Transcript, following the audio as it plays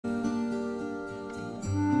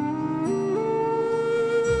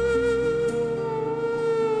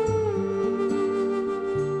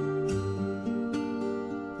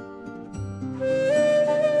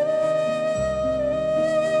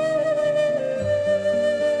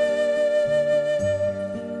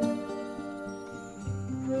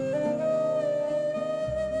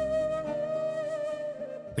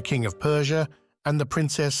the King of Persia and the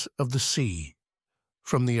Princess of the Sea.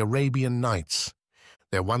 From the Arabian Nights.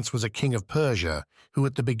 There once was a king of Persia who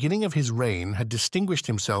at the beginning of his reign had distinguished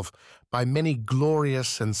himself by many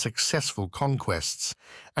glorious and successful conquests,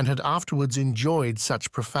 and had afterwards enjoyed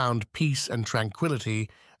such profound peace and tranquility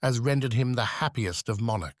as rendered him the happiest of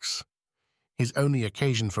monarchs. His only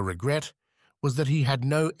occasion for regret was that he had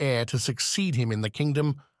no heir to succeed him in the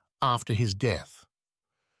kingdom after his death.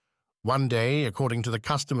 One day, according to the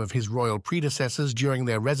custom of his royal predecessors during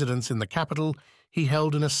their residence in the capital, he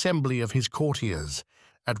held an assembly of his courtiers,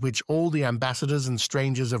 at which all the ambassadors and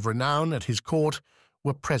strangers of renown at his court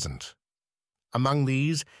were present. Among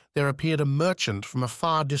these there appeared a merchant from a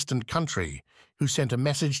far distant country who sent a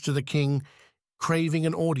message to the king craving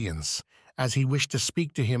an audience, as he wished to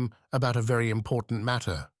speak to him about a very important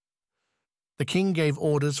matter. The king gave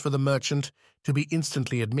orders for the merchant to be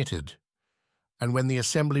instantly admitted, and when the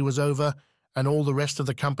assembly was over and all the rest of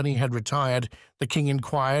the company had retired, the king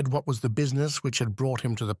inquired what was the business which had brought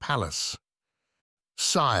him to the palace.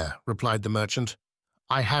 "Sire," replied the merchant,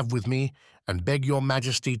 "I have with me, and beg your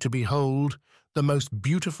majesty to behold, the most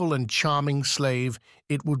beautiful and charming slave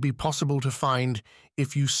it would be possible to find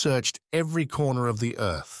if you searched every corner of the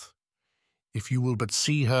earth. If you will but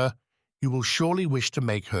see her, you will surely wish to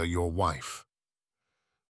make her your wife."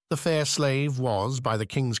 The fair slave was, by the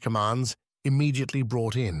king's commands, immediately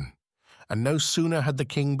brought in, and no sooner had the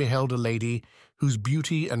king beheld a lady whose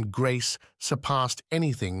beauty and grace surpassed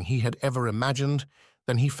anything he had ever imagined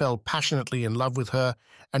than he fell passionately in love with her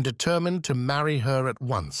and determined to marry her at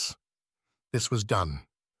once. This was done.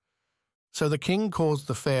 So the king caused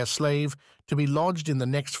the fair slave to be lodged in the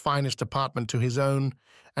next finest apartment to his own,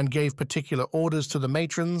 and gave particular orders to the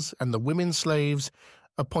matrons and the women slaves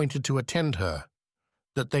appointed to attend her,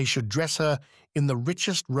 that they should dress her in the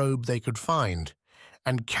richest robe they could find,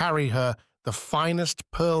 and carry her the finest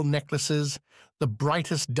pearl necklaces, the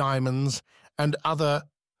brightest diamonds, and the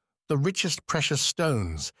richest precious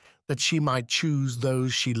stones, that she might choose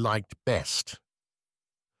those she liked best.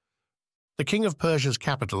 The king of Persia's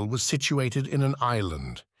capital was situated in an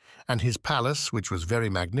island, and his palace, which was very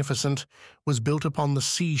magnificent, was built upon the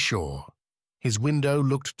seashore. His window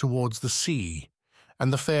looked towards the sea,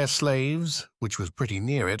 and the fair slave's, which was pretty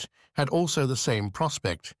near it, had also the same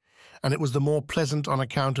prospect, and it was the more pleasant on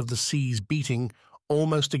account of the sea's beating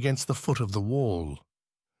almost against the foot of the wall.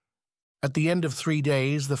 At the end of 3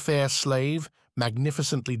 days, the fair slave,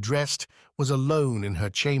 magnificently dressed, was alone in her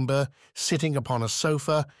chamber, sitting upon a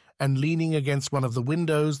sofa and leaning against one of the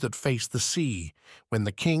windows that faced the sea, when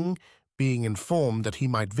the king, being informed that he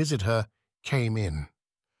might visit her, came in.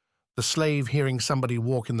 The slave, hearing somebody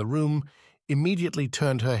walk in the room, immediately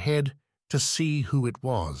turned her head to see who it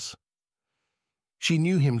was. She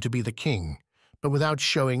knew him to be the king, but without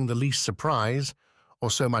showing the least surprise,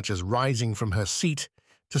 or so much as rising from her seat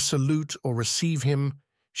to salute or receive him,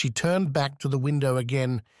 she turned back to the window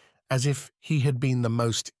again as if he had been the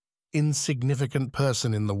most insignificant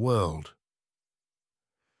person in the world.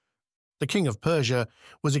 The king of Persia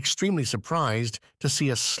was extremely surprised to see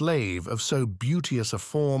a slave of so beauteous a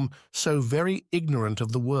form so very ignorant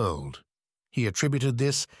of the world. He attributed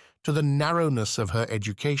this to the narrowness of her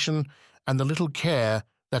education and the little care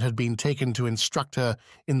that had been taken to instruct her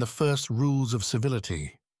in the first rules of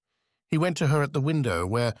civility. He went to her at the window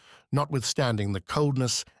where, notwithstanding the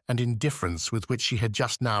coldness and indifference with which she had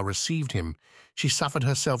just now received him, she suffered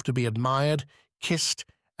herself to be admired, kissed,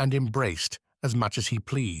 and embraced as much as he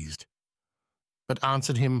pleased, but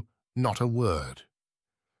answered him not a word.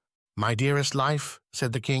 "My dearest life,"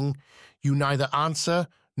 said the king, "you neither answer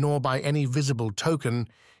nor by any visible token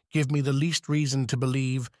give me the least reason to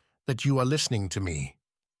believe that you are listening to me.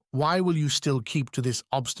 Why will you still keep to this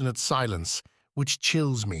obstinate silence, which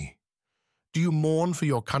chills me? Do you mourn for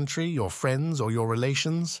your country, your friends, or your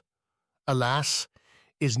relations? Alas,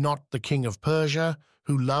 is not the king of Persia,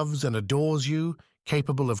 who loves and adores you,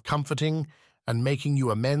 capable of comforting and making you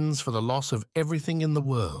amends for the loss of everything in the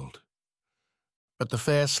world?" But the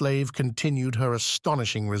fair slave continued her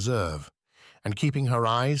astonishing reserve, and keeping her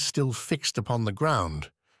eyes still fixed upon the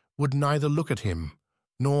ground, would neither look at him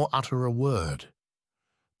nor utter a word.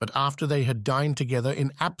 But after they had dined together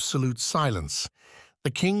in absolute silence,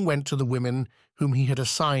 the king went to the women whom he had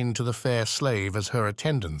assigned to the fair slave as her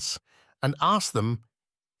attendants, and asked them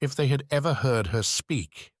if they had ever heard her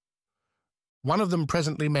speak. One of them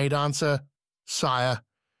presently made answer, "Sire,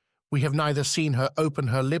 we have neither seen her open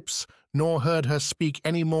her lips nor heard her speak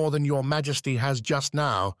any more than your majesty has just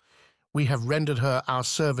now. We have rendered her our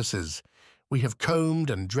services. We have combed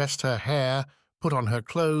and dressed her hair, put on her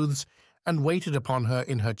clothes, and waited upon her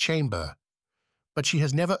in her chamber. But she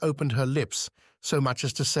has never opened her lips, so much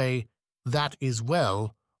as to say, "That is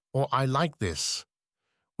well," or "I like this."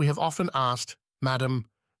 We have often asked, "Madam,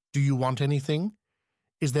 do you want anything?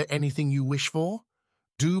 Is there anything you wish for?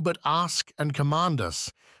 Do but ask and command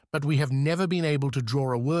us," but we have never been able to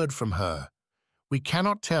draw a word from her. We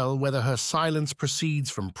cannot tell whether her silence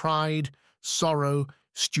proceeds from pride, sorrow,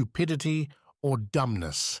 stupidity, or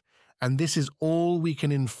dumbness, and this is all we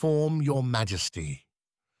can inform your majesty.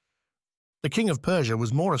 The king of Persia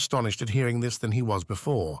was more astonished at hearing this than he was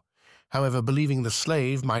before. However, believing the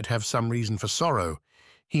slave might have some reason for sorrow,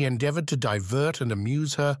 he endeavored to divert and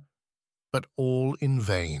amuse her, but all in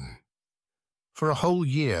vain. For a whole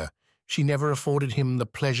year, she never afforded him the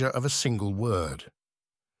pleasure of a single word.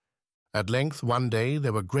 At length, one day,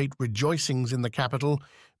 there were great rejoicings in the capital,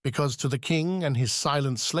 because to the king and his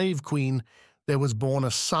silent slave queen there was born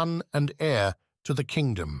a son and heir to the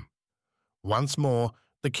kingdom. Once more,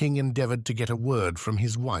 the king endeavored to get a word from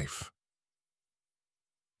his wife.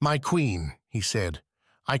 "My queen," he said,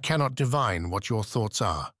 "I cannot divine what your thoughts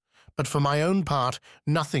are, but for my own part,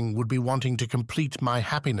 nothing would be wanting to complete my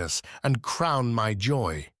happiness and crown my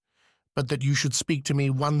joy, but that you should speak to me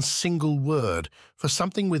one single word, for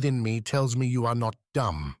something within me tells me you are not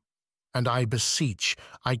dumb, and I beseech,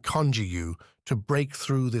 I conjure you to break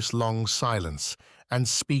through this long silence and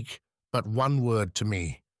speak but one word to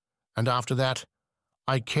me, and after that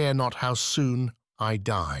I care not how soon I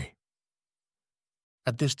die."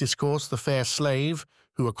 At this discourse the fair slave,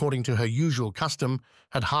 who according to her usual custom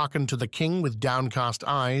had hearkened to the king with downcast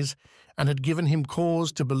eyes, and had given him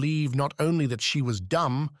cause to believe not only that she was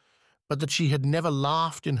dumb, but that she had never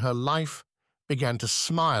laughed in her life, began to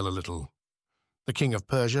smile a little. The king of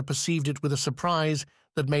Persia perceived it with a surprise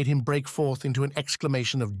that made him break forth into an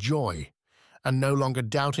exclamation of joy, and no longer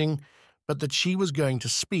doubting but that she was going to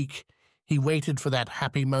speak, he waited for that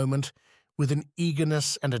happy moment with an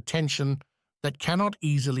eagerness and attention that cannot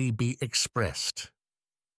easily be expressed.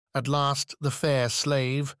 At last the fair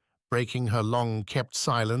slave, breaking her long-kept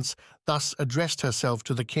silence, thus addressed herself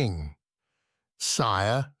to the king.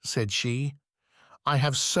 "Sire," said she, "I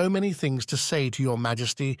have so many things to say to your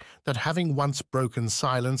majesty that having once broken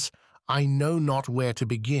silence, I know not where to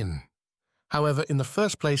begin. However, in the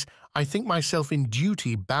first place, I think myself in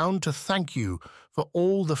duty bound to thank you for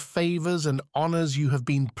all the favors and honors you have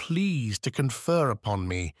been pleased to confer upon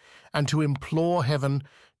me, and to implore heaven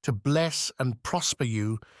to bless and prosper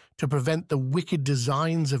you, to prevent the wicked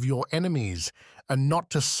designs of your enemies, and not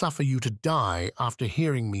to suffer you to die after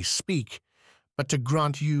hearing me speak, but to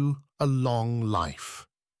grant you a long life.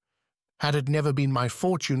 Had it never been my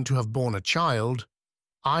fortune to have borne a child,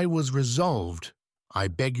 I was resolved, I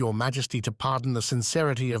beg your majesty to pardon the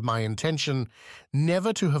sincerity of my intention,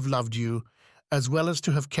 never to have loved you, as well as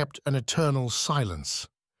to have kept an eternal silence.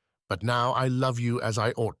 But now I love you as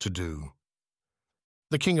I ought to do."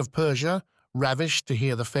 The king of Persia, ravished to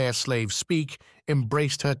hear the fair slave speak,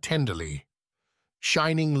 embraced her tenderly.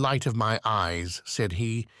 "Shining light of my eyes," said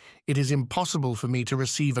he, "it is impossible for me to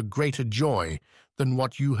receive a greater joy than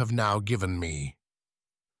what you have now given me."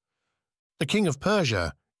 The king of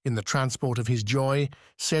Persia, in the transport of his joy,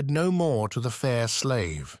 said no more to the fair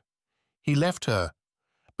slave. He left her,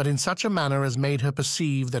 but in such a manner as made her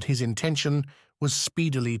perceive that his intention was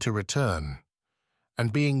speedily to return.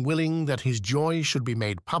 And being willing that his joy should be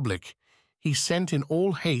made public, he sent in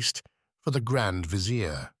all haste for the Grand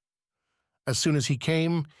Vizier. As soon as he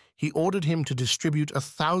came, he ordered him to distribute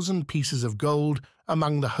 1,000 pieces of gold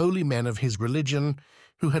among the holy men of his religion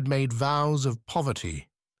who had made vows of poverty,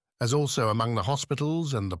 as also among the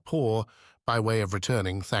hospitals and the poor by way of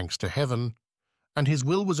returning thanks to heaven, and his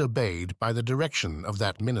will was obeyed by the direction of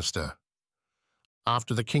that minister.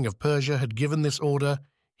 After the king of Persia had given this order,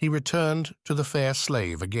 he returned to the fair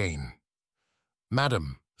slave again.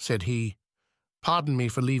 "Madam," said he, "pardon me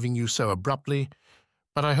for leaving you so abruptly,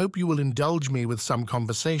 but I hope you will indulge me with some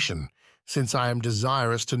conversation, since I am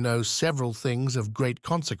desirous to know several things of great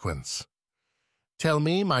consequence. Tell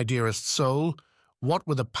me, my dearest soul, what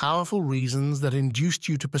were the powerful reasons that induced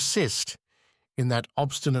you to persist in that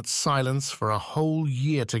obstinate silence for a whole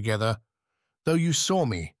year together, though you saw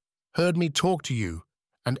me, heard me talk to you,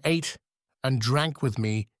 and ate and drank with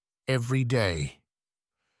me every day?"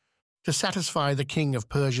 To satisfy the king of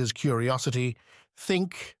Persia's curiosity,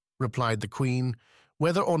 "Think," replied the queen,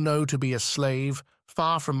 "whether or no to be a slave,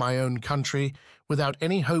 far from my own country, without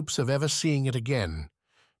any hopes of ever seeing it again,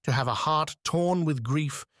 to have a heart torn with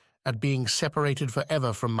grief at being separated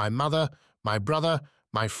forever from my mother, my brother,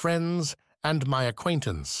 my friends, and my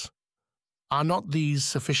acquaintance. Are not these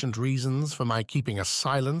sufficient reasons for my keeping a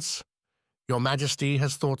silence? Your majesty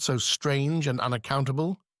has thought so strange and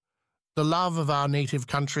unaccountable? The love of our native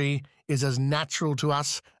country is as natural to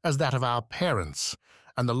us as that of our parents,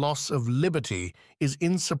 and the loss of liberty is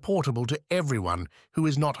insupportable to everyone who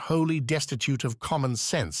is not wholly destitute of common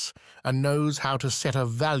sense and knows how to set a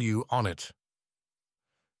value on it."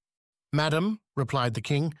 "Madam," replied the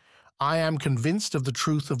king, "I am convinced of the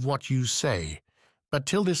truth of what you say, but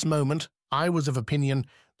till this moment I was of opinion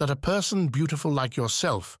that a person beautiful like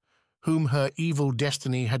yourself, whom her evil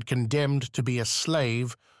destiny had condemned to be a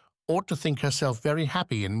slave, ought to think herself very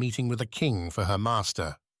happy in meeting with a king for her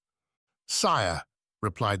master." "Sire,"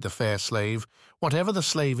 replied the fair slave, "whatever the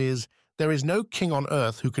slave is, there is no king on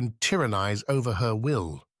earth who can tyrannize over her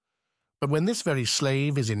will. But when this very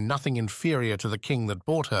slave is in nothing inferior to the king that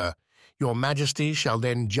bought her, your majesty shall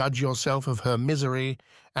then judge yourself of her misery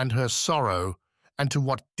and her sorrow, and to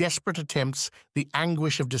what desperate attempts the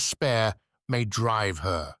anguish of despair may drive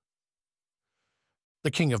her."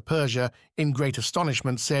 The king of Persia, in great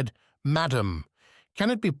astonishment, said, "Madam, can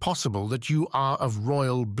it be possible that you are of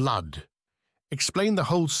royal blood? Explain the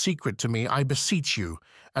whole secret to me, I beseech you,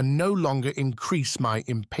 and no longer increase my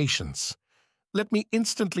impatience. Let me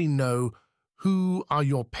instantly know who are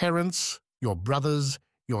your parents, your brothers,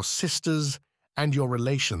 your sisters, and your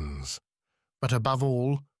relations, but above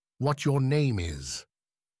all, what your name is."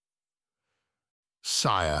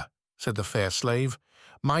 "Sire," said the fair slave,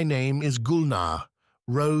 "my name is Gulnare,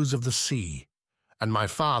 Rose of the Sea, and my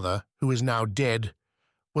father, who is now dead,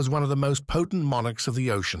 was one of the most potent monarchs of the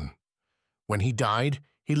ocean. When he died,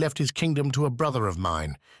 he left his kingdom to a brother of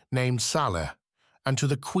mine, named Saleh, and to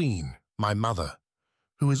the queen, my mother,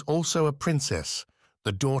 who is also a princess,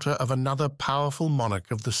 the daughter of another powerful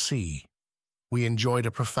monarch of the sea. We enjoyed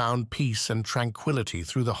a profound peace and tranquility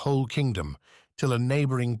through the whole kingdom, till a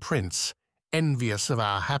neighboring prince, envious of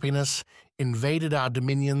our happiness, invaded our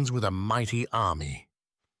dominions with a mighty army,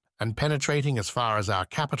 and penetrating as far as our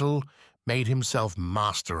capital, made himself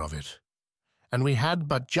master of it. And we had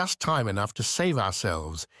but just time enough to save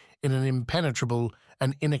ourselves in an impenetrable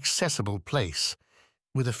and inaccessible place,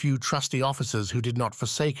 with a few trusty officers who did not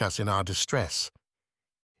forsake us in our distress.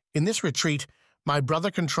 In this retreat, my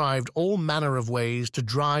brother contrived all manner of ways to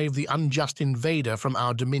drive the unjust invader from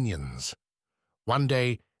our dominions. One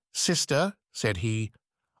day, 'Sister,' said he,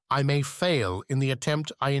 'I may fail in the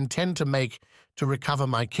attempt I intend to make to recover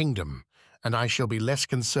my kingdom, and I shall be less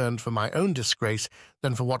concerned for my own disgrace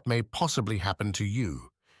than for what may possibly happen to you.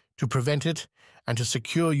 To prevent it, and to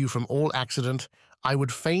secure you from all accident, I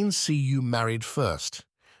would fain see you married first.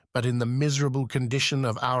 But in the miserable condition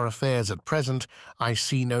of our affairs at present, I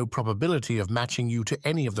see no probability of matching you to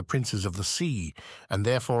any of the princes of the sea, and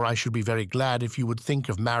therefore I should be very glad if you would think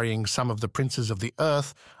of marrying some of the princes of the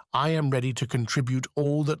earth. I am ready to contribute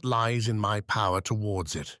all that lies in my power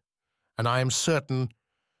towards it, and I am certain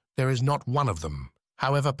there is not one of them,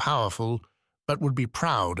 however powerful, but would be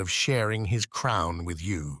proud of sharing his crown with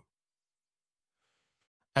you.'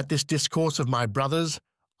 At this discourse of my brother's,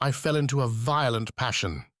 I fell into a violent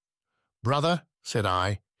passion. 'Brother,' said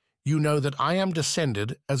I, 'you know that I am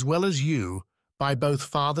descended, as well as you, by both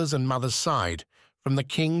father's and mother's side, from the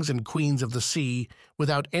kings and queens of the sea,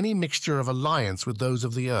 without any mixture of alliance with those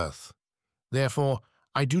of the earth. Therefore,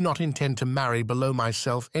 I do not intend to marry below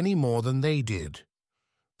myself any more than they did.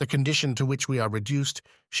 The condition to which we are reduced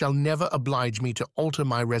shall never oblige me to alter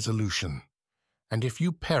my resolution, and if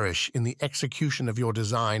you perish in the execution of your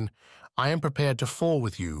design, I am prepared to fall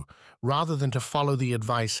with you, rather than to follow the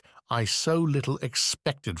advice I so little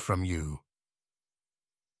expected from you.'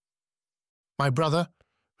 My brother,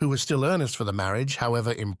 who was still earnest for the marriage,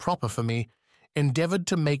 however improper for me, endeavored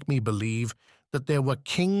to make me believe that there were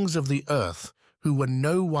kings of the earth who were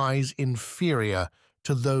nowise inferior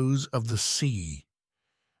to those of the sea.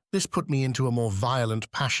 This put me into a more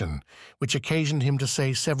violent passion, which occasioned him to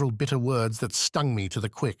say several bitter words that stung me to the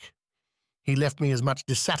quick. He left me as much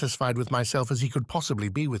dissatisfied with myself as he could possibly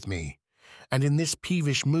be with me, and in this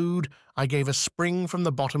peevish mood I gave a spring from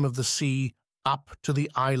the bottom of the sea up to the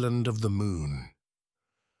island of the moon.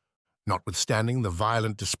 Notwithstanding the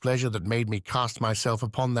violent displeasure that made me cast myself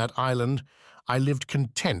upon that island, I lived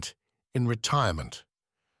content in retirement.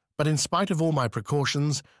 But in spite of all my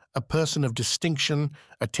precautions, a person of distinction,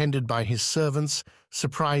 attended by his servants,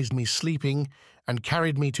 surprised me sleeping and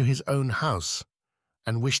carried me to his own house,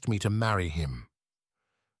 and wished me to marry him.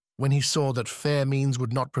 When he saw that fair means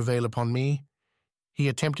would not prevail upon me, he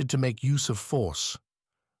attempted to make use of force,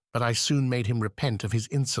 but I soon made him repent of his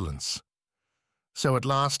insolence. So at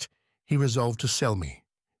last he resolved to sell me,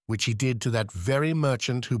 which he did to that very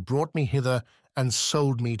merchant who brought me hither and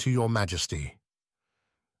sold me to your majesty.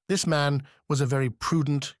 This man was a very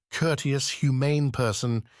prudent, courteous, humane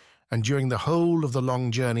person, and during the whole of the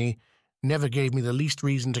long journey never gave me the least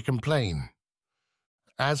reason to complain.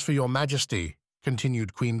 As for your majesty,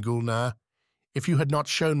 continued Queen Gulnare, if you had not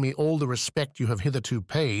shown me all the respect you have hitherto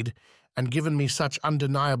paid, and given me such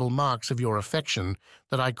undeniable marks of your affection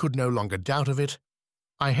that I could no longer doubt of it,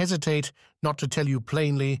 I hesitate not to tell you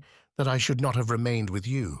plainly that I should not have remained with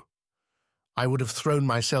you. I would have thrown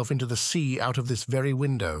myself into the sea out of this very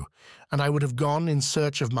window, and I would have gone in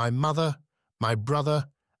search of my mother, my brother,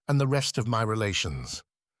 and the rest of my relations.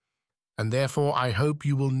 And therefore I hope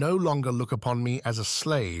you will no longer look upon me as a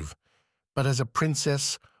slave, but as a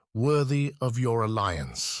princess worthy of your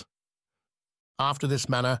alliance." After this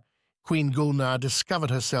manner, Queen Gulnare discovered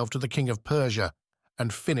herself to the king of Persia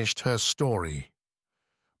and finished her story.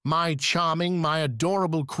 "My charming, my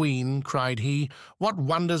adorable queen," cried he, "what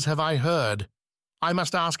wonders have I heard? I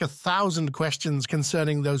must ask 1,000 questions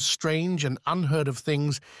concerning those strange and unheard-of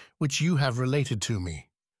things which you have related to me.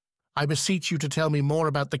 I beseech you to tell me more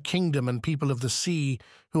about the kingdom and people of the sea,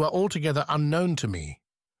 who are altogether unknown to me.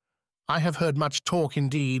 I have heard much talk,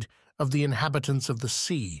 indeed, of the inhabitants of the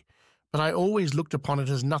sea, but I always looked upon it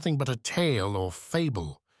as nothing but a tale or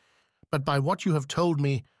fable. But by what you have told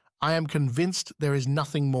me, I am convinced there is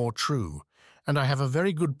nothing more true, and I have a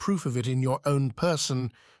very good proof of it in your own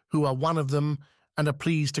person, who are one of them, and are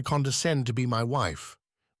pleased to condescend to be my wife,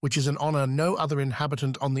 which is an honor no other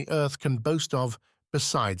inhabitant on the earth can boast of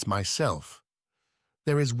besides myself.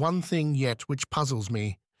 There is one thing yet which puzzles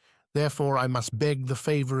me, therefore I must beg the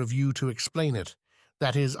favor of you to explain it.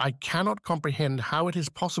 That is, I cannot comprehend how it is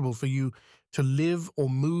possible for you to live or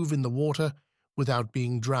move in the water without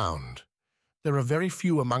being drowned. There are very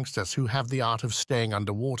few amongst us who have the art of staying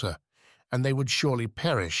under water, and they would surely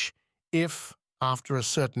perish if, after a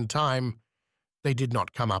certain time, they did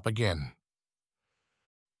not come up again."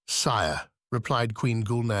 "Sire," replied Queen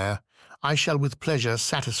Gulnare, "I shall with pleasure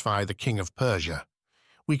satisfy the king of Persia.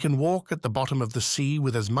 We can walk at the bottom of the sea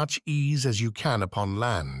with as much ease as you can upon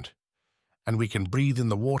land, and we can breathe in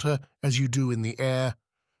the water as you do in the air,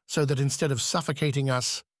 so that instead of suffocating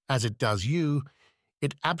us, as it does you,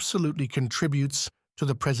 it absolutely contributes to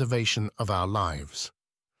the preservation of our lives.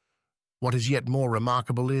 What is yet more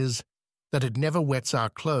remarkable is that it never wets our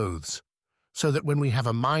clothes, so that when we have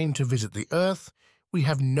a mind to visit the earth, we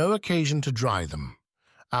have no occasion to dry them.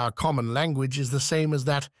 Our common language is the same as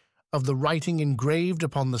that of the writing engraved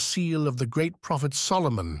upon the seal of the great prophet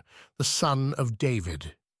Solomon, the son of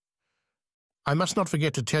David. I must not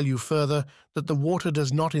forget to tell you further that the water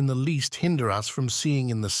does not in the least hinder us from seeing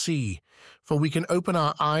in the sea, for we can open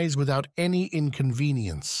our eyes without any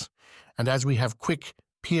inconvenience, and as we have quick,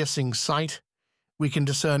 piercing sight, we can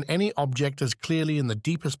discern any object as clearly in the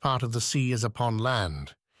deepest part of the sea as upon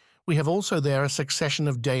land. We have also there a succession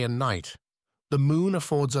of day and night. The moon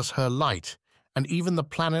affords us her light, and even the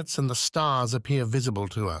planets and the stars appear visible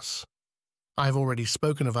to us. I have already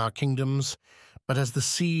spoken of our kingdoms, but as the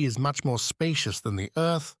sea is much more spacious than the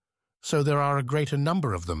earth, so there are a greater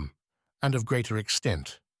number of them, and of greater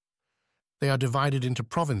extent. They are divided into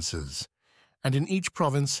provinces, and in each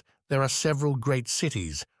province there are several great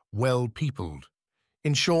cities, well peopled.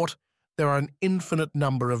 In short, there are an infinite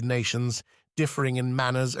number of nations differing in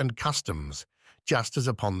manners and customs, just as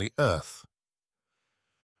upon the earth.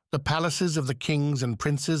 The palaces of the kings and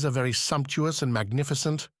princes are very sumptuous and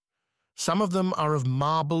magnificent. Some of them are of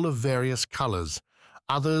marble of various colors,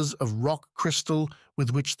 others of rock crystal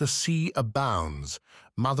with which the sea abounds,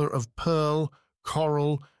 mother of pearl,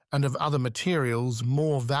 coral, and of other materials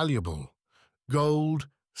more valuable. Gold,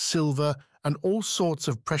 silver, and all sorts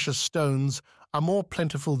of precious stones are more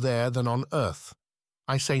plentiful there than on earth.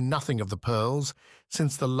 I say nothing of the pearls,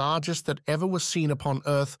 since the largest that ever was seen upon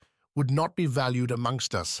earth would not be valued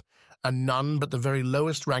amongst us, and none but the very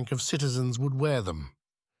lowest rank of citizens would wear them.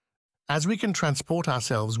 As we can transport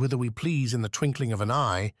ourselves whither we please in the twinkling of an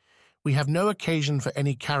eye, we have no occasion for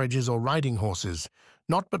any carriages or riding horses,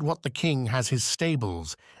 not but what the king has his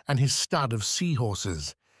stables and his stud of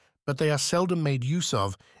sea-horses, but they are seldom made use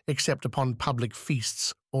of except upon public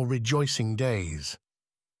feasts or rejoicing days.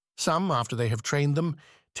 Some, after they have trained them,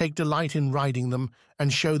 take delight in riding them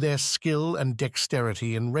and show their skill and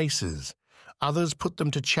dexterity in races. Others put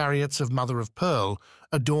them to chariots of mother-of-pearl,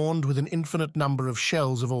 adorned with an infinite number of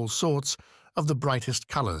shells of all sorts, of the brightest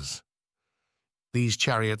colors. These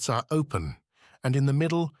chariots are open, and in the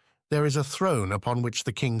middle there is a throne upon which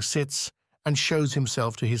the king sits and shows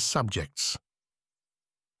himself to his subjects.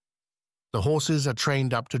 The horses are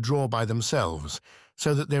trained up to draw by themselves,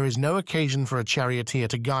 so that there is no occasion for a charioteer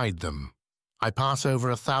to guide them. I pass over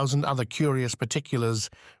 1,000 other curious particulars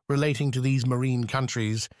relating to these marine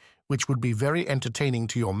countries, which would be very entertaining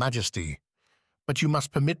to your majesty, but you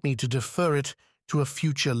must permit me to defer it to a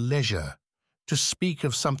future leisure. to speak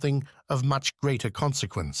of something of much greater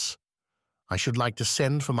consequence. I should like to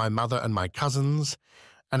send for my mother and my cousins,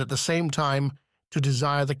 and at the same time to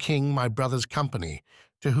desire the king my brother's company,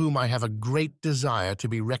 to whom I have a great desire to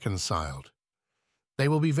be reconciled. They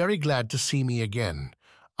will be very glad to see me again,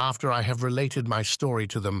 after I have related my story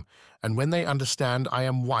to them, and when they understand I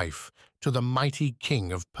am wife to the mighty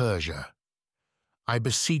king of Persia. I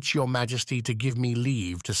beseech your majesty to give me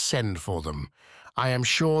leave to send for them. I am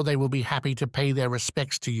sure they will be happy to pay their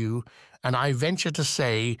respects to you, and I venture to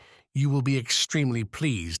say you will be extremely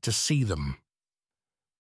pleased to see them."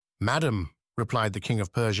 "Madam," replied the king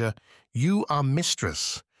of Persia, "you are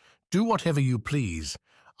mistress. Do whatever you please.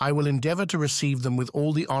 I will endeavor to receive them with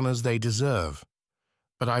all the honors they deserve.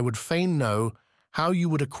 But I would fain know how you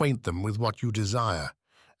would acquaint them with what you desire,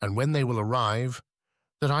 and when they will arrive,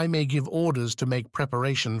 that I may give orders to make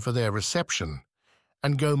preparation for their reception,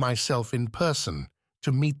 and go myself in person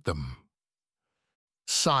to meet them."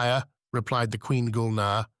 "Sire," replied the Queen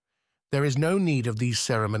Gulnare, "there is no need of these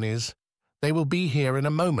ceremonies. They will be here in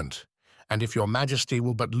a moment, and if your majesty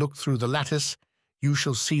will but look through the lattice, you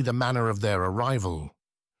shall see the manner of their arrival."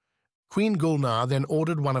 Queen Gulnare then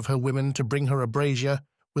ordered one of her women to bring her a brazier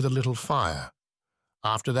with a little fire.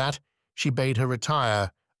 After that, she bade her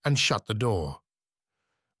retire and shut the door.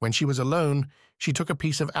 When she was alone, she took a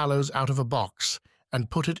piece of aloes out of a box and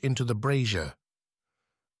put it into the brazier.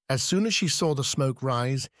 As soon as she saw the smoke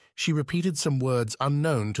rise, she repeated some words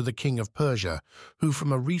unknown to the king of Persia, who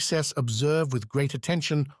from a recess observed with great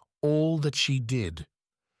attention all that she did.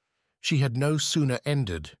 She had no sooner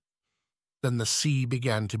ended than the sea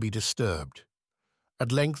began to be disturbed.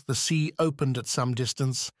 At length the sea opened at some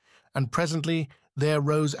distance, and presently there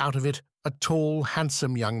rose out of it a tall,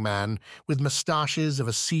 handsome young man with moustaches of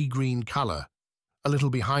a sea-green color. A little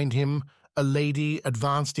behind him, a lady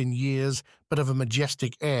advanced in years but of a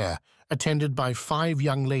majestic air, attended by 5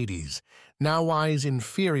 young ladies, nowise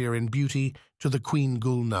inferior in beauty to the Queen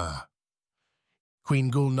Gulnare.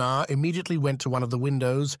 Queen Gulnare immediately went to one of the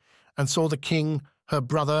windows and saw the king, her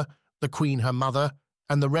brother, the queen her mother,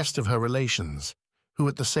 and the rest of her relations, who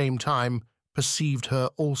at the same time perceived her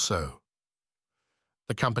also.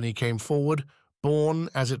 The company came forward, borne,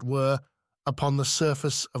 as it were, upon the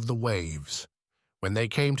surface of the waves. When they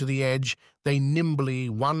came to the edge, they nimbly,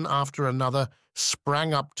 one after another,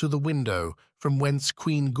 sprang up to the window from whence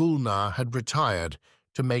Queen Gulnare had retired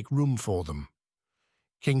to make room for them.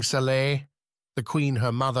 King Saleh, the queen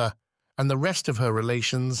her mother, and the rest of her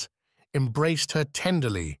relations embraced her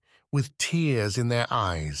tenderly with tears in their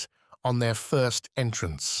eyes on their first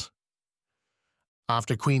entrance.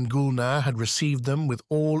 After Queen Gulnare had received them with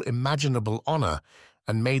all imaginable honor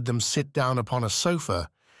and made them sit down upon a sofa,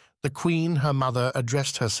 the queen, her mother,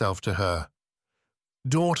 addressed herself to her.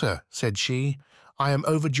 "Daughter," said she, "I am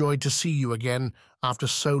overjoyed to see you again after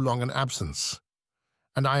so long an absence,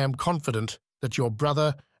 and I am confident that your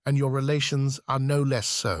brother and your relations are no less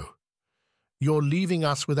so. Your leaving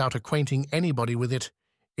us without acquainting anybody with it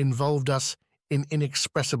involved us in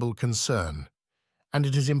inexpressible concern, and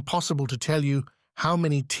it is impossible to tell you how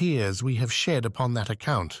many tears we have shed upon that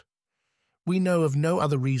account. We know of no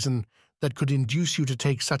other reason that could induce you to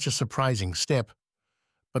take such a surprising step,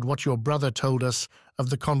 but what your brother told us of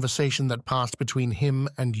the conversation that passed between him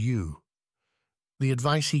and you. The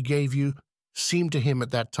advice he gave you seemed to him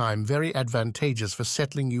at that time very advantageous for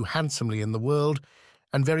settling you handsomely in the world,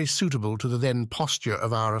 and very suitable to the then posture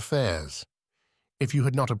of our affairs. If you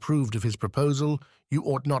had not approved of his proposal, you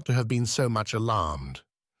ought not to have been so much alarmed.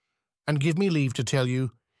 And give me leave to tell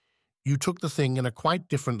you, you took the thing in a quite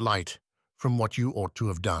different light from what you ought to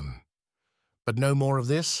have done. But no more of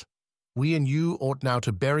this. We and you ought now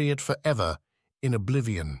to bury it forever in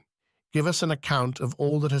oblivion. Give us an account of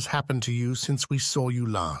all that has happened to you since we saw you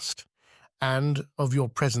last, and of your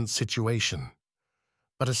present situation.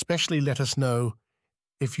 But especially let us know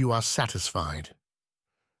if you are satisfied."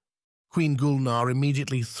 Queen Gulnare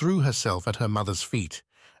immediately threw herself at her mother's feet,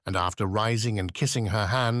 and after rising and kissing her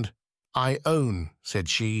hand, "I own," said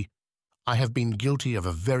she, "I have been guilty of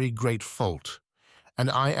a very great fault,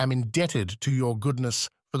 and I am indebted to your goodness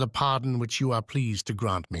for the pardon which you are pleased to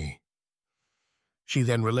grant me." She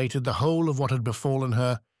then related the whole of what had befallen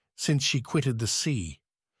her since she quitted the sea.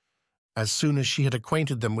 As soon as she had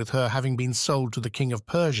acquainted them with her having been sold to the king of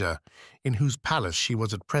Persia, in whose palace she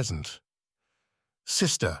was at present.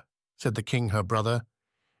 "Sister," said the king her brother,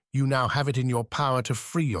 "you now have it in your power to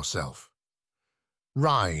free yourself.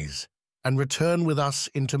 Rise and return with us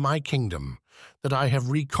into my kingdom that I have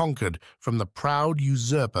reconquered from the proud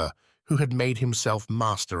usurper who had made himself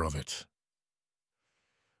master of it."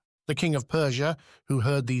 The king of Persia, who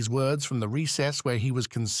heard these words from the recess where he was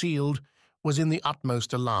concealed, was in the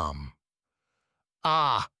utmost alarm.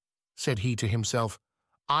 "Ah," said he to himself,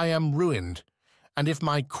 "I am ruined, and if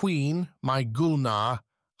my queen, my Gulnare,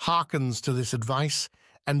 hearkens to this advice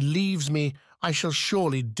and leaves me, I shall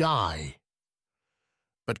surely die."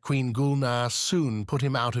 But Queen Gulnare soon put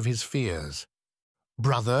him out of his fears.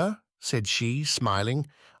 "Brother," said she, smiling,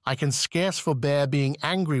 "I can scarce forbear being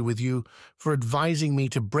angry with you for advising me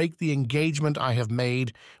to break the engagement I have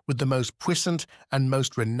made with the most puissant and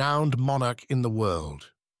most renowned monarch in the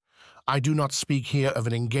world. I do not speak here of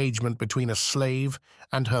an engagement between a slave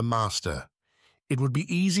and her master. It would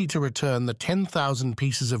be easy to return the 10,000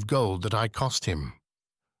 pieces of gold that I cost him.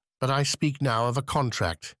 But I speak now of a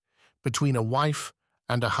contract between a wife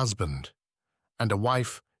and a husband, and a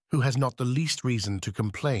wife who has not the least reason to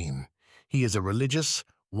complain. He is a religious,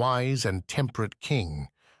 wise, and temperate king.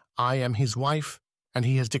 I am his wife, and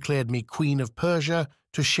he has declared me Queen of Persia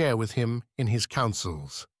to share with him in his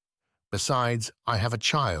counsels. Besides, I have a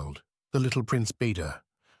child, the little Prince Beda.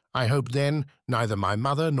 I hope then neither my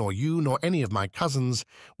mother nor you nor any of my cousins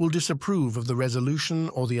will disapprove of the resolution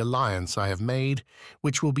or the alliance I have made,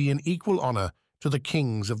 which will be an equal honor to the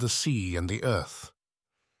kings of the sea and the earth.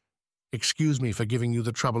 Excuse me for giving you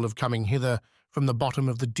the trouble of coming hither from the bottom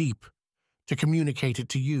of the deep to communicate it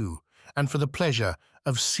to you, and for the pleasure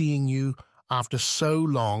of seeing you after so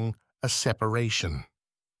long a separation."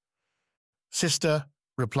 "Sister,"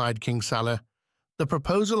 replied King Saleh, "the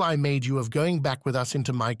proposal I made you of going back with us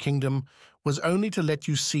into my kingdom was only to let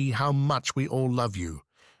you see how much we all love you,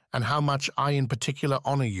 and how much I in particular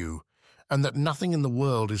honor you, and that nothing in the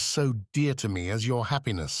world is so dear to me as your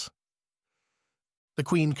happiness." The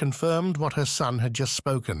queen confirmed what her son had just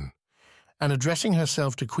spoken, and addressing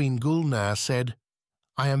herself to Queen Gulnare said,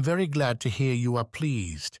 "I am very glad to hear you are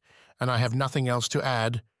pleased, and I have nothing else to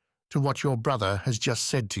add to what your brother has just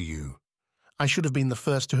said to you. I should have been the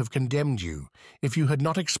first to have condemned you if you had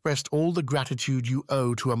not expressed all the gratitude you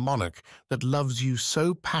owe to a monarch that loves you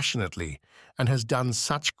so passionately and has done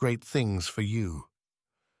such great things for you."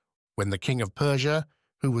 When the king of Persia,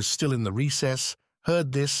 who was still in the recess,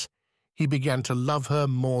 heard this, he began to love her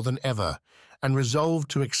more than ever, and resolved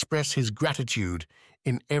to express his gratitude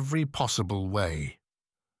in every possible way.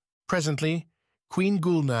 Presently, Queen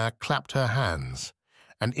Gulnare clapped her hands,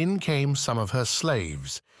 and in came some of her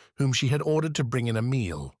slaves, whom she had ordered to bring in a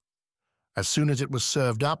meal. As soon as it was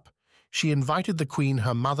served up, she invited the queen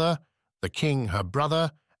her mother, the king her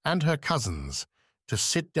brother, and her cousins to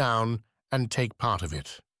sit down and take part of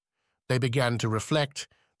it. They began to reflect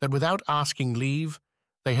that without asking leave,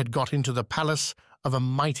 they had got into the palace of a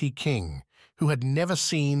mighty king who had never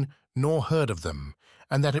seen nor heard of them,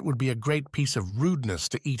 and that it would be a great piece of rudeness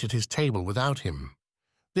to eat at his table without him.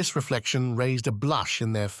 This reflection raised a blush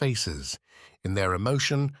in their faces. In their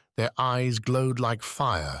emotion, their eyes glowed like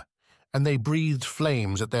fire, and they breathed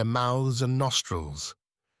flames at their mouths and nostrils.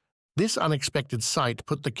 This unexpected sight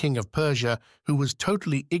put the king of Persia, who was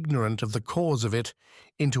totally ignorant of the cause of it,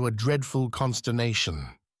 into a dreadful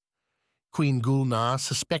consternation. Queen Gulnare,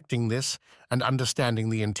 suspecting this and understanding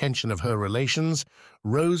the intention of her relations,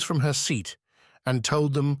 rose from her seat and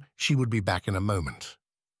told them she would be back in a moment.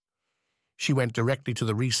 She went directly to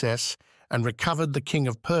the recess and recovered the king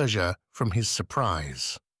of Persia from his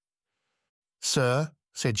surprise. "Sir,"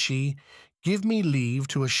 said she, "give me leave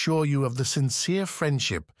to assure you of the sincere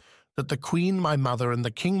friendship that the queen my mother and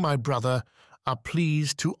the king my brother are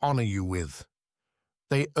pleased to honor you with.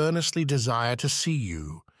 They earnestly desire to see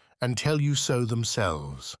you and tell you so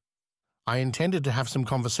themselves. I intended to have some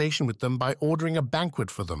conversation with them by ordering a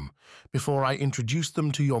banquet for them before I introduced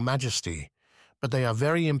them to your majesty, but they are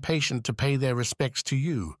very impatient to pay their respects to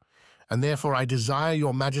you, and therefore I desire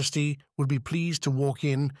your majesty would be pleased to walk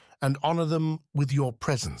in and honor them with your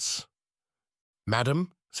presence."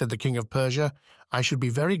 "Madam," said the king of Persia, "I should be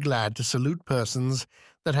very glad to salute persons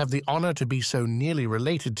that have the honor to be so nearly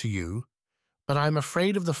related to you, but I am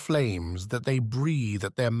afraid of the flames that they breathe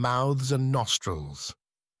at their mouths and nostrils."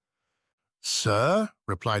 "Sir,"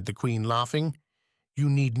 replied the queen, laughing, "you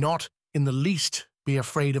need not in the least be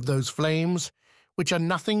afraid of those flames, which are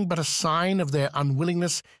nothing but a sign of their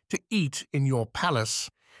unwillingness to eat in your palace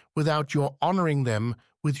without your honoring them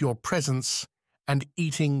with your presence and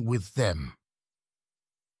eating with them."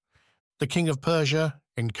 The king of Persia,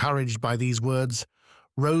 encouraged by these words,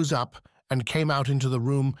 rose up and came out into the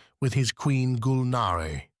room with his queen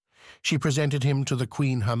Gulnare. She presented him to the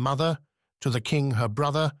queen her mother, to the king her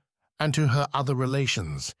brother, and to her other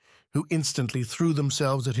relations, who instantly threw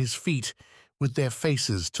themselves at his feet with their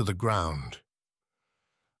faces to the ground.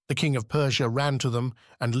 The king of Persia ran to them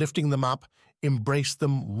and, lifting them up, embraced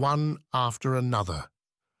them one after another.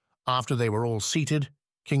 After they were all seated,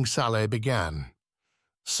 King Saleh began.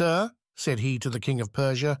 "Sir," said he to the king of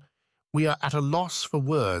Persia, "we are at a loss for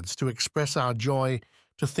words to express our joy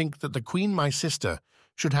to think that the queen my sister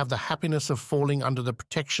should have the happiness of falling under the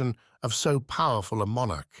protection of so powerful a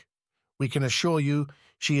monarch. We can assure you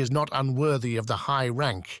she is not unworthy of the high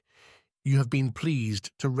rank you have been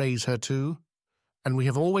pleased to raise her to, and we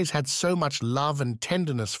have always had so much love and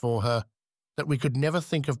tenderness for her that we could never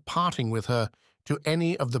think of parting with her to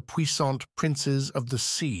any of the puissant princes of the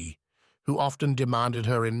sea, who often demanded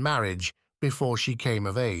her in marriage before she came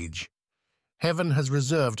of age. Heaven has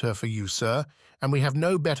reserved her for you, sir, and we have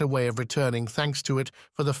no better way of returning thanks to it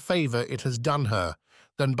for the favor it has done her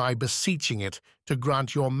than by beseeching it to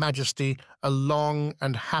grant your majesty a long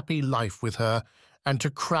and happy life with her, and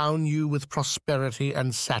to crown you with prosperity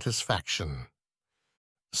and satisfaction."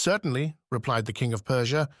 "Certainly," replied the king of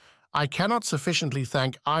Persia, "I cannot sufficiently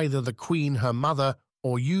thank either the queen her mother,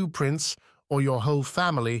 or you, prince, or your whole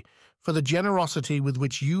family, for the generosity with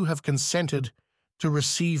which you have consented to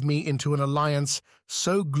receive me into an alliance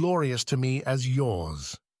so glorious to me as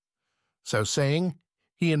yours." So saying,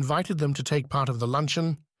 he invited them to take part of the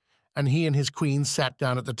luncheon, and he and his queen sat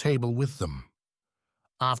down at the table with them.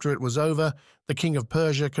 After it was over, the king of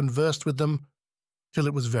Persia conversed with them till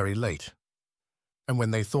it was very late, and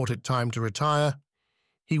when they thought it time to retire,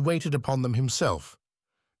 he waited upon them himself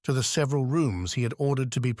to the several rooms he had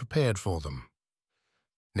ordered to be prepared for them.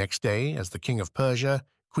 Next day, as the king of Persia,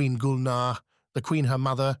 Queen Gulnare, the queen her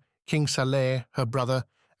mother, King Saleh her brother,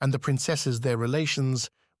 and the princesses their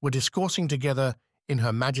relations were discoursing together in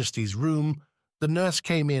her majesty's room, the nurse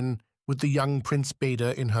came in with the young Prince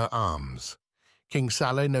Beda in her arms. King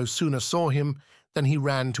Saleh no sooner saw him than he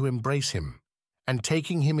ran to embrace him, and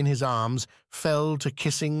taking him in his arms, fell to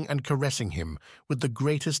kissing and caressing him with the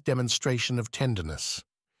greatest demonstration of tenderness.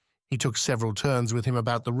 He took several turns with him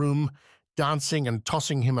about the room, dancing and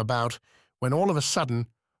tossing him about, when all of a sudden,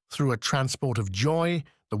 through a transport of joy,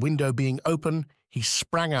 the window being open, he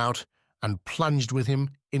sprang out and plunged with him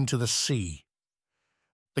into the sea.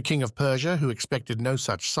 The king of Persia, who expected no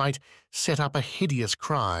such sight, set up a hideous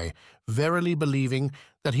cry, verily believing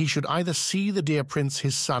that he should either see the dear prince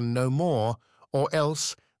his son no more, or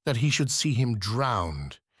else that he should see him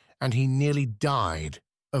drowned, and he nearly died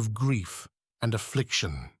of grief and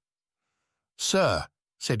affliction. "Sir,"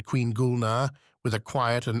 said Queen Gulnare, with a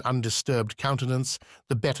quiet and undisturbed countenance,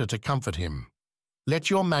 the better to comfort him, "let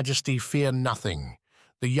your majesty fear nothing.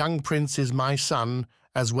 The young prince is my son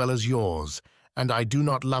as well as yours, and I do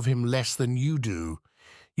not love him less than you do.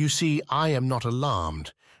 You see, I am not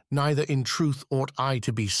alarmed, neither in truth ought I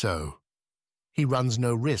to be so. He runs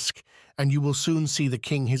no risk, and you will soon see the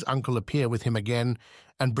king his uncle appear with him again,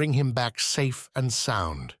 and bring him back safe and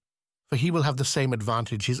sound. For he will have the same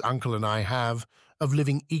advantage his uncle and I have, of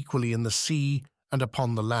living equally in the sea and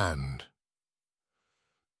upon the land."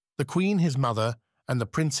 The queen his mother, and the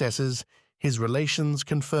princesses his relations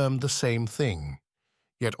confirmed the same thing.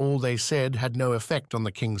 Yet all they said had no effect on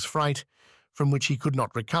the king's fright, from which he could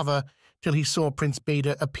not recover till he saw Prince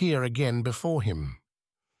Beda appear again before him.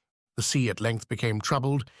 The sea at length became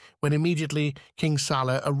troubled, when immediately King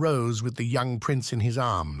Saleh arose with the young prince in his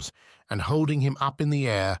arms, and holding him up in the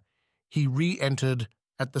air, he re-entered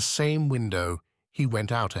at the same window he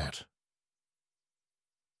went out at.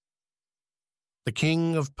 The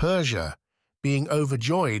king of Persia, being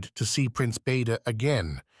overjoyed to see Prince Beda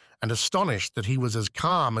again, and astonished that he was as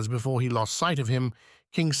calm as before he lost sight of him,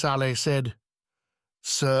 King Saleh said,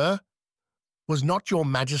 "Sir, was not your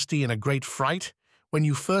majesty in a great fright when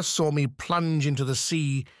you first saw me plunge into the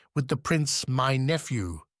sea with the prince my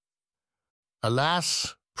nephew?"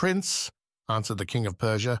 "Alas, prince," answered the king of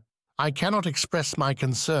Persia, "I cannot express my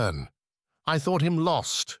concern. I thought him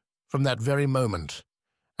lost from that very moment,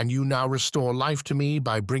 and you now restore life to me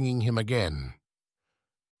by bringing him again."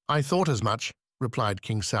 "I thought as much," replied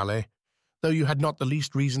King Saleh, "though you had not the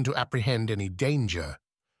least reason to apprehend any danger.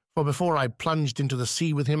 For before I plunged into the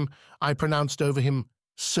sea with him, I pronounced over him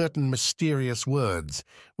certain mysterious words,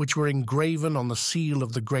 which were engraven on the seal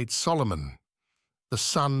of the great Solomon, the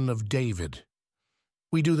son of David.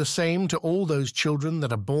 We do the same to all those children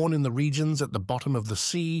that are born in the regions at the bottom of the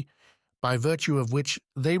sea, by virtue of which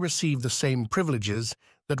they receive the same privileges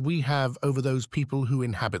that we have over those people who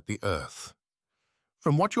inhabit the earth.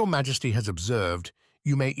 From what your majesty has observed,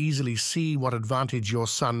 you may easily see what advantage your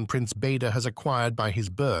son Prince Beda has acquired by his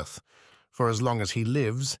birth, for as long as he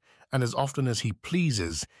lives, and as often as he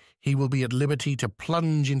pleases, he will be at liberty to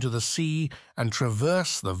plunge into the sea and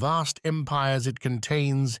traverse the vast empires it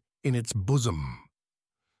contains in its bosom."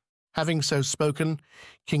 Having so spoken,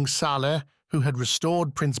 King Saleh, who had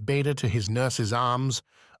restored Prince Beda to his nurse's arms,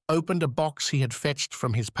 opened a box he had fetched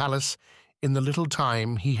from his palace in the little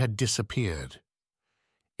time he had disappeared.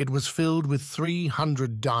 It was filled with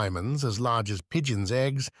 300 diamonds as large as pigeons'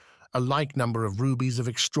 eggs, a like number of rubies of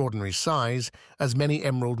extraordinary size, as many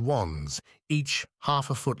emerald wands, each half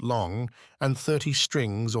a foot long, and 30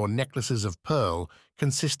 strings or necklaces of pearl,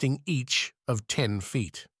 consisting each of 10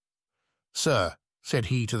 feet. "Sir," said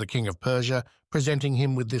he to the king of Persia, presenting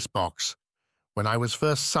him with this box, "when I was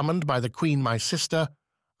first summoned by the queen my sister,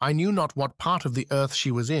 I knew not what part of the earth she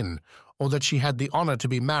was in, or that she had the honor to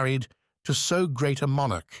be married to so great a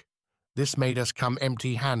monarch. This made us come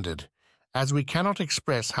empty-handed. As we cannot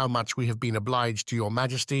express how much we have been obliged to your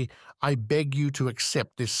majesty, I beg you to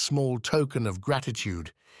accept this small token of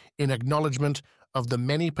gratitude, in acknowledgment of the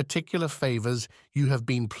many particular favors you have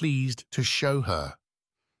been pleased to show her."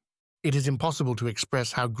 It is impossible to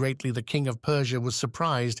express how greatly the king of Persia was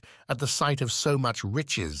surprised at the sight of so much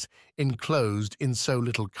riches enclosed in so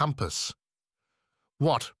little compass.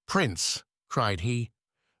 "What, prince," cried he,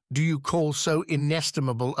 "do you call so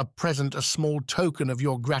inestimable a present a small token of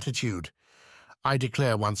your gratitude? I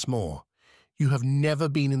declare once more, you have never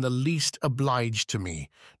been in the least obliged to me,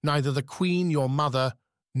 neither the queen your mother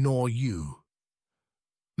nor you."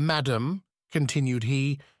 "Madam," continued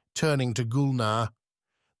he, turning to Gulnare,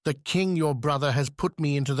 "the king your brother has put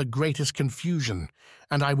me into the greatest confusion,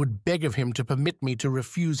 and I would beg of him to permit me to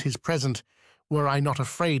refuse his present, were I not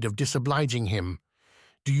afraid of disobliging him.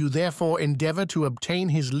 Do you therefore endeavor to obtain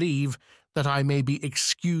his leave, that I may be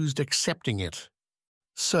excused accepting it?"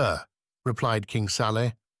 "Sir," replied King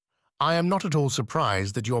Saleh, "I am not at all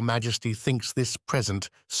surprised that your majesty thinks this present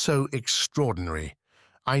so extraordinary.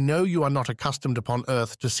 I know you are not accustomed upon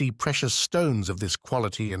earth to see precious stones of this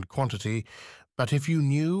quality and quantity, but if you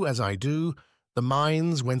knew, as I do, the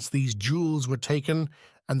mines whence these jewels were taken,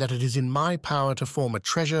 and that it is in my power to form a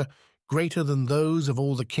treasure greater than those of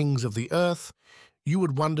all the kings of the earth, you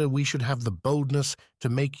would wonder we should have the boldness to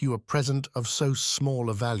make you a present of so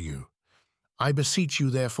small a value. I beseech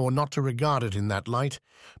you, therefore, not to regard it in that light,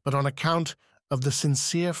 but on account of the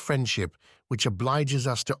sincere friendship which obliges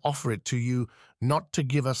us to offer it to you, not to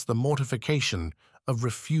give us the mortification of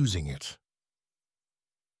refusing it."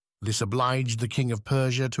 This obliged the king of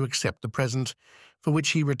Persia to accept the present, for which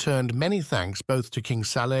he returned many thanks both to King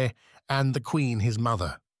Saleh and the queen his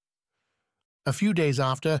mother. A few days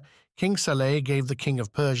after, King Saleh gave the king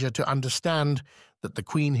of Persia to understand that the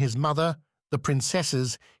queen his mother, the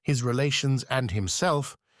princesses, his relations, and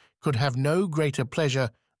himself could have no greater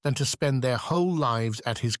pleasure than to spend their whole lives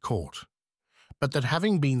at his court, but that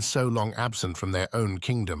having been so long absent from their own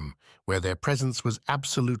kingdom, where their presence was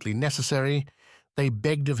absolutely necessary, they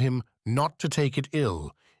begged of him not to take it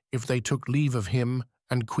ill if they took leave of him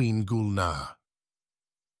and Queen Gulnare.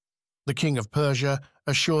 The king of Persia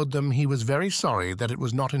assured them he was very sorry that it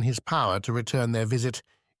was not in his power to return their visit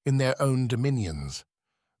in their own dominions,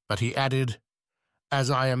 but he added, "As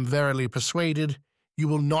I am verily persuaded you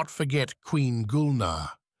will not forget Queen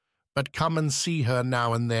Gulnare, but come and see her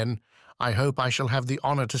now and then. I hope I shall have the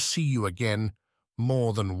honor to see you again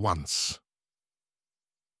more than once."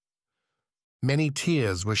 Many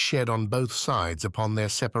tears were shed on both sides upon their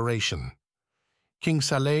separation. King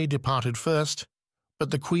Saleh departed first,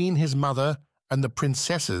 but the queen his mother and the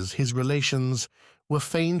princesses his relations were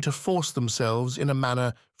fain to force themselves in a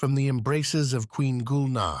manner from the embraces of Queen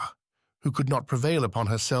Gulnare, who could not prevail upon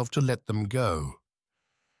herself to let them go.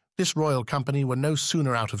 This royal company were no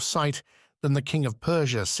sooner out of sight than the king of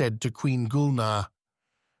Persia said to Queen Gulnare,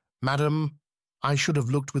 "Madam, I should have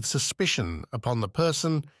looked with suspicion upon the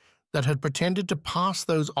person that had pretended to pass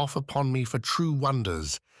those off upon me for true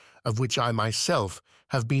wonders, of which I myself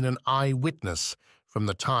have been an eye-witness from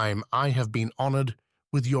the time I have been honored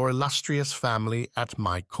with your illustrious family at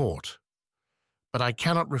my court. But I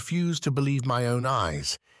cannot refuse to believe my own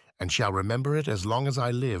eyes, and shall remember it as long as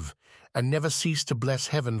I live, and never cease to bless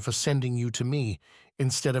heaven for sending you to me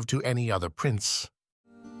instead of to any other prince."